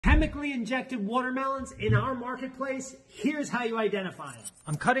chemically injected watermelons in our marketplace, here's how you identify them.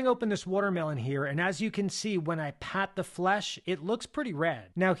 I'm cutting open this watermelon here, and as you can see, when I pat the flesh, it looks pretty red.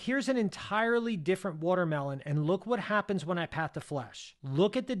 Now here's an entirely different watermelon, and look what happens when I pat the flesh.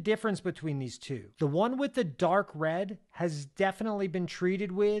 Look at the difference between these two. The one with the dark red has definitely been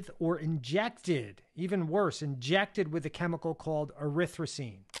treated with or injected, even worse, injected with a chemical called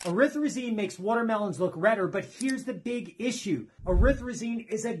erythrocine. Erythrocine makes watermelons look redder, but here's the big issue. Erythrocine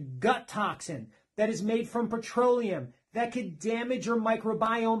is a gut toxin that is made from petroleum that could damage your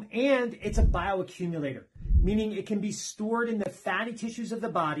microbiome, and it's a bioaccumulator, meaning it can be stored in the fatty tissues of the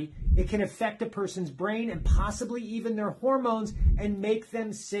body. It can affect a person's brain and possibly even their hormones and make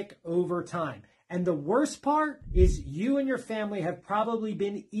them sick over time. And the worst part is you and your family have probably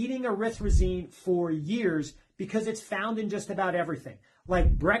been eating erythrocine for years because it's found in just about everything.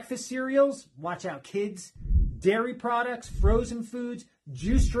 Like breakfast cereals, watch out kids, dairy products, frozen foods,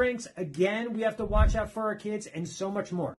 juice drinks, again, we have to watch out for our kids, and so much more.